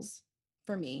walls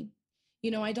for me.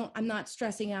 I'm not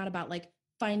stressing out about like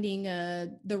finding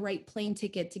the right plane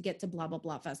ticket to get to blah, blah,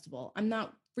 blah festival. I'm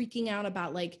not freaking out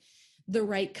about like the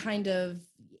right kind of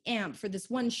amp for this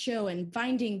one show and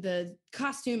finding the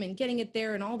costume and getting it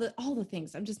there and all the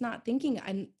things. I'm just not thinking,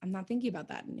 I'm not thinking about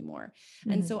that anymore.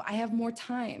 Mm-hmm. And so I have more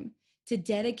time to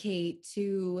dedicate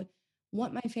to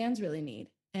what my fans really need.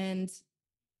 And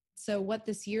so what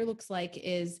this year looks like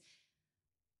is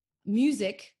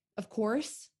music, of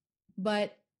course,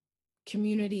 but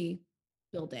community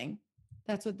building.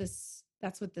 That's what this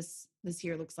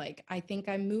year looks like. I think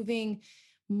I'm moving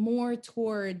more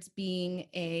towards being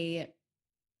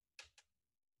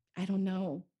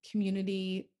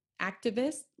community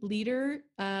activist, leader.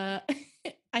 I'm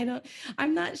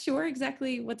not sure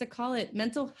exactly what to call it.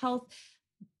 Mental health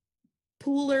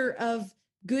pooler of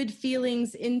good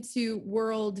feelings into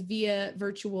world via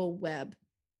virtual web,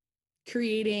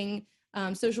 creating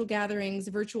social gatherings,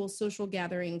 virtual social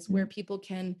gatherings where people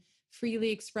can freely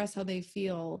express how they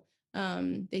feel.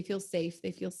 They feel safe,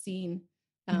 they feel seen.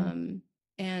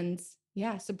 And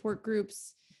yeah, support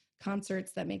groups,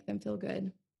 concerts that make them feel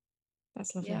good.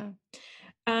 That's lovely. Yeah.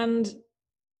 And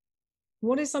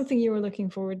what is something you were looking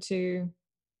forward to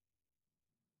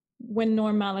when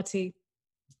normality,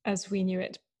 as we knew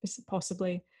it,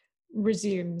 possibly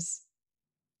resumes?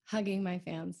 Hugging my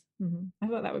fans. Mm-hmm. I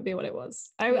thought that would be what it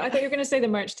was. I thought you were going to say the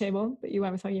merch table, but you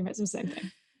went with hugging. It's the same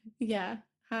thing. Yeah.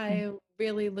 I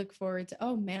really look forward to,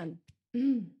 oh man.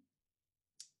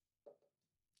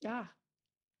 Yeah.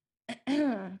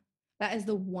 That is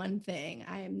the one thing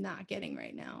I am not getting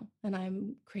right now. And I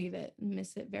crave it and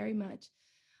miss it very much.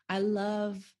 I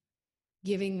love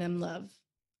giving them love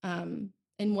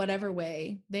in whatever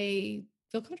way they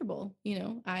feel comfortable.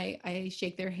 I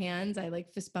shake their hands. I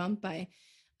like fist bump. I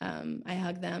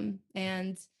hug them.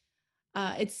 And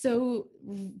it's so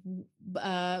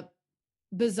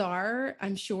bizarre,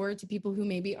 I'm sure, to people who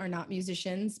maybe are not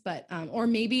musicians, but or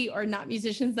maybe are not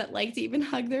musicians that like to even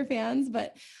hug their fans.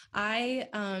 But I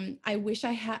wish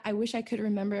I could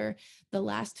remember the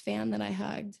last fan that I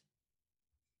hugged.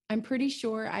 I'm pretty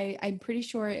sure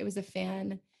it was a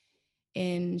fan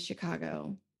in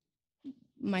Chicago.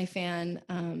 My fan,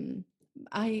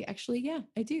 I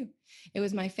do. It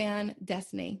was my fan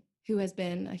Destiny, who has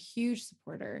been a huge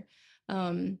supporter,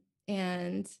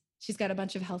 and she's got a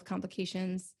bunch of health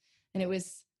complications. And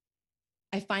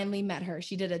I finally met her.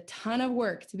 She did a ton of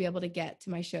work to be able to get to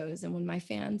my shows. And when my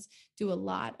fans do a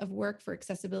lot of work for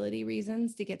accessibility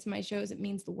reasons to get to my shows, it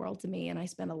means the world to me. And I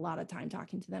spend a lot of time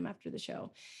talking to them after the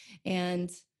show.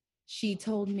 And she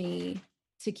told me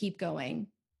to keep going.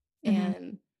 Mm-hmm.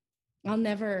 And I'll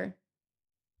never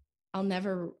I'll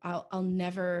never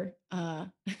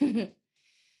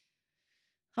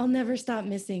stop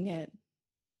missing it.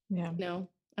 Yeah.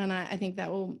 And I think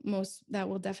that will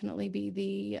definitely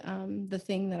be the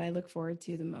thing that I look forward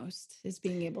to the most, is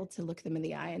being able to look them in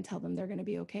the eye and tell them they're going to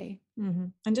be okay. Mm-hmm.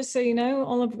 And just so you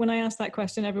know, when I asked that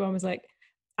question, everyone was like,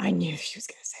 I knew she was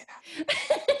going to say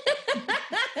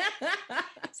that.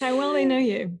 That's how well they know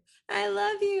you. I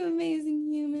love you,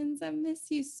 amazing humans. I miss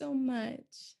you so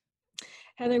much.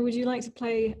 Heather, would you like to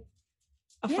play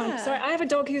a fun? Sorry, I have a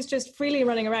dog who's just freely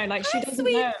running around. Like, she doesn't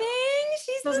know.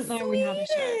 She doesn't know we have a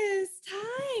show.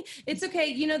 Hi. It's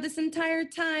okay. This entire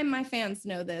time, my fans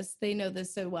know this. They know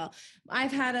this so well.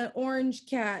 I've had an orange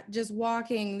cat just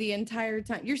walking the entire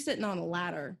time. You're sitting on a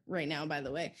ladder right now, by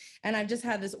the way. And I've just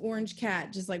had this orange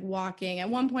cat just like walking. At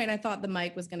one point, I thought the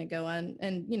mic was going to go on,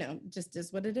 and just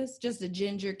is what it is. Just a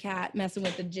ginger cat messing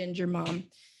with a ginger mom.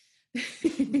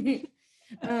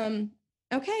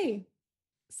 Okay.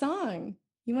 Song.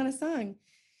 You want a song?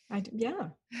 Yeah.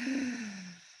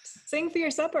 Sing for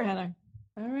your supper, Heather.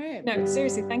 All right. No,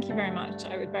 seriously, thank you very much.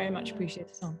 I would very much appreciate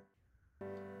the song.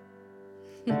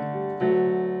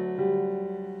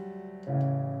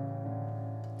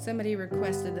 Somebody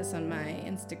requested this on my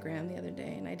Instagram the other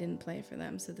day, and I didn't play it for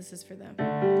them, so this is for them.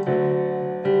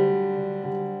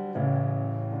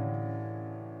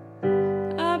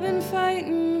 I've been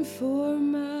fighting for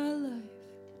my life,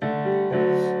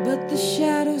 but the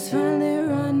shadows finally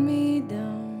run me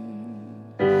down.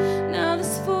 Now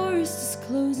this forest is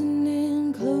closing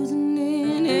in,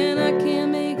 and I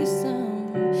can't make a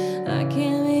sound.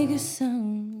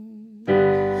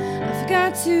 I've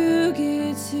got to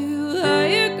get to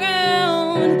higher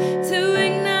ground to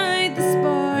ignite the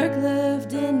spark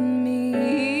left in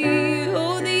me.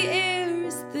 Oh, the air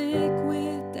is thick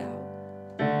with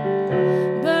doubt,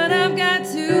 but I've got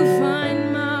to find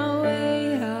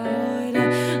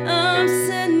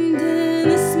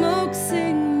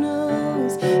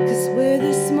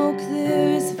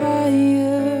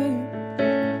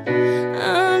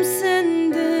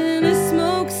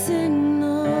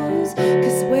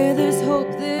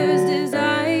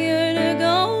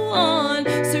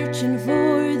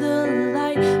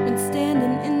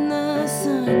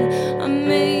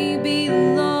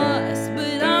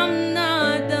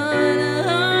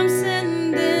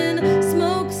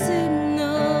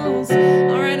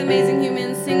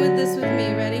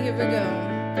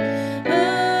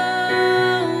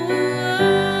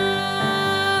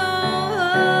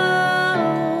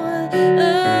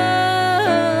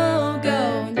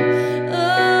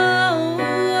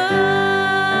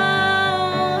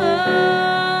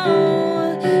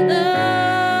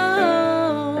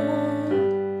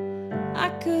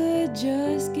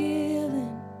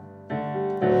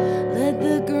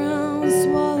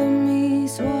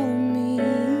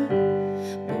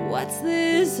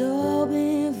all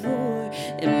been for,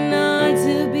 if not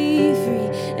to be free,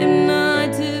 if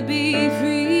not to be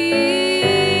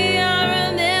free. I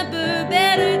remember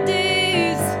better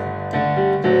days,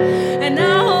 and I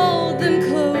hold them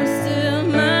close to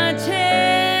my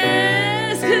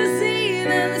chest, 'cause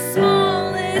even the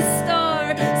smallest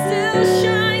star still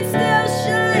shines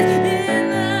in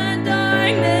the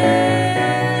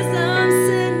darkness. I'm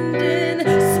sending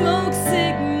smoke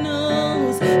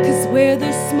signals, 'cause where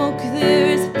there's smoke there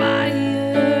is fire.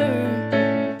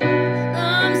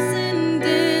 I'm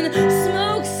sending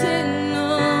smoke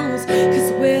signals,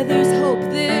 'cause where there's hope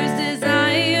there's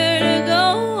desire to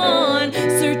go on,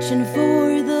 searching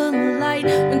for the light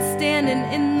when standing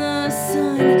in the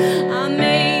sun. I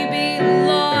may be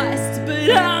lost, but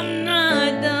I'm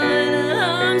not done.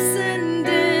 I'm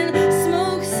sending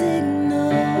smoke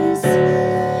signals.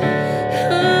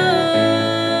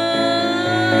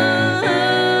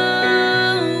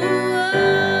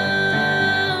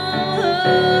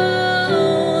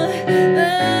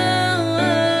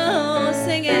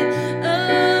 Sing it.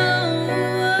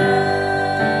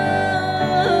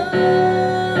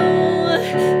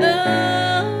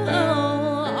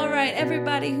 All right,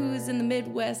 everybody who's in the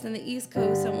Midwest and the East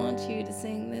Coast, I want you to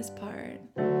sing this part.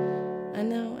 I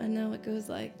know, it goes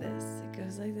like this. It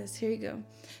goes like this. Here you go.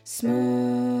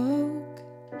 Smoke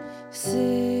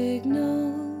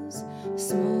signals,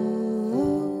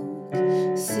 smoke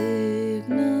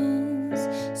signals,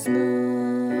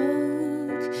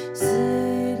 smoke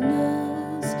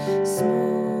signals,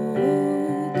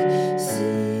 smoke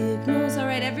signals. All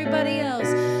right, everybody else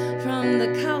from the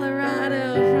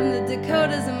Colorado, from the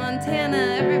Dakotas and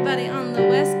Montana, everybody on the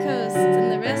West Coast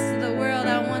and the rest of the world,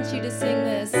 I want you to sing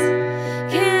this.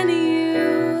 Can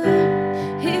you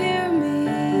hear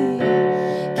me?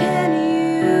 Can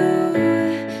you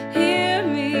hear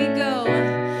me go?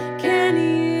 Can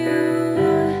you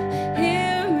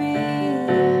hear me?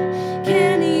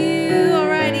 Can you? All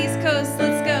right, East Coast,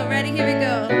 let's go. Ready? Here we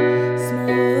go.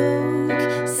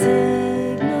 Smoke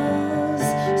signals,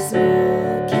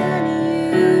 smoke. Can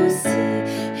you see?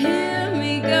 Hear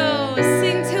me go.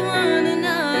 Sing to one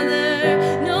another.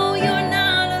 No, you're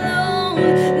not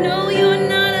alone. No, you're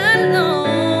not alone.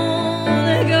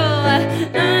 Go.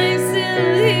 I'm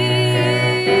still here.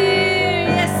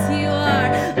 Yes, you are.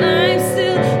 I'm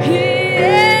still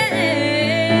here.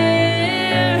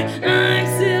 I'm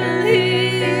still here.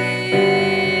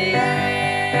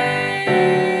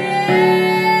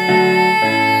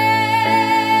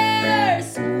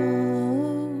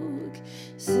 Smoke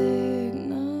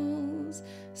signals,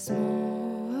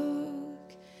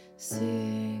 smoke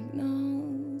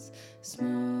signals,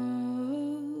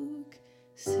 smoke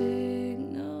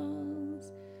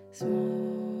signals,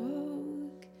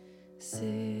 smoke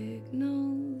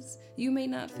signals. You may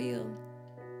not feel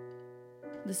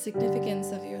the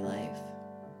significance of your life,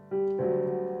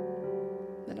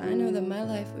 but I know that my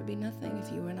life would be nothing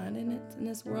if you were not in it. In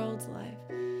this world's life,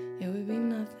 it would be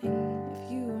nothing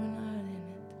if you were not in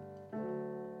it.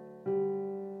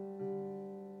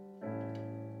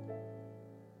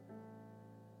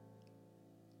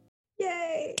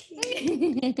 Yay!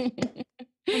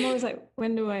 I'm always like,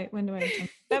 when do I?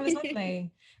 That was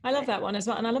lovely. I love that one as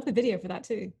well, and I love the video for that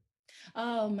too.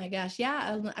 Oh my gosh.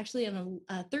 Yeah. Actually, a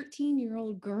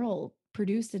 13-year-old girl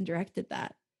produced and directed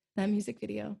that music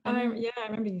video. I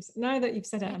remember you. Now that you've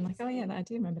said it, I'm like, oh yeah, I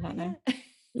do remember that now.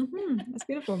 That's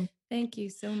beautiful. Thank you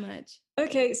so much.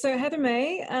 Okay, so Heather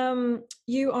May,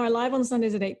 you are live on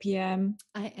Sundays at 8 p.m.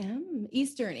 I am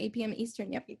Eastern, 8 p.m.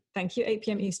 Eastern. Yep. Thank you, 8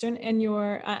 p.m. Eastern. And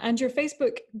your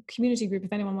Facebook community group,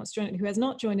 if anyone wants to join it, who has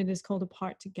not joined it, is called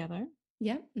Apart Together.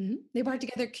 Yeah. Mm-hmm. The Apart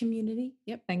Together community.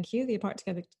 Yep. Thank you, the Apart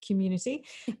Together community.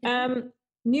 New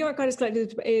York Artists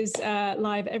Collective is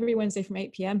live every Wednesday from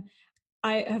 8 p.m.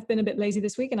 I have been a bit lazy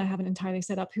this week and I haven't entirely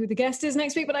set up who the guest is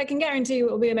next week, but I can guarantee you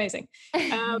it will be amazing.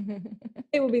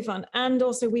 It will be fun. And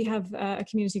also we have a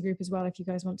community group as well if you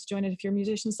guys want to join it. If you're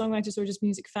musicians, songwriters, or just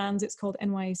music fans, it's called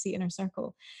NYAC Inner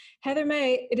Circle. Heather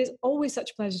May, it is always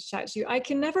such a pleasure to chat to you. I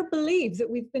can never believe that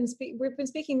we've been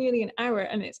speaking nearly an hour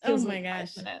and it's oh my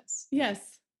gosh. 5 minutes.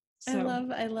 Yes. So,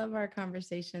 I love our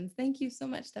conversations. Thank you so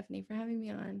much, Stephanie, for having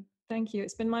me on. Thank you.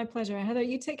 It's been my pleasure. Heather,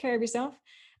 you take care of yourself.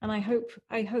 And I hope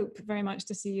very much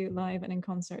to see you live and in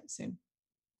concert soon.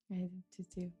 I do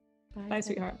too. Bye,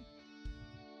 sweetheart.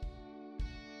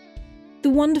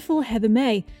 The wonderful Heather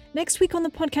May. Next week on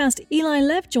the podcast, Eli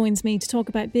Lev joins me to talk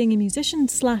about being a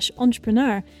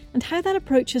musician/entrepreneur and how that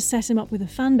approach has set him up with a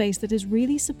fan base that has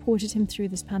really supported him through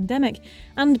this pandemic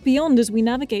and beyond as we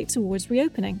navigate towards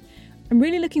reopening. I'm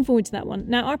really looking forward to that one.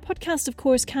 Now, our podcast, of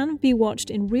course, can be watched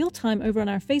in real time over on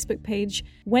our Facebook page,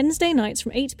 Wednesday nights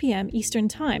from 8 p.m. Eastern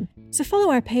Time. So follow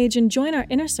our page and join our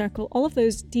inner circle. All of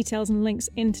those details and links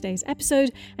in today's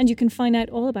episode, and you can find out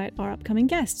all about our upcoming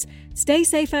guests. Stay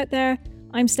safe out there.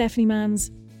 I'm Stephanie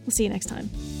Manns. We'll see you next time.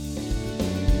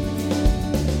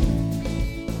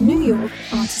 New York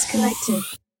Artists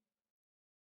Collective.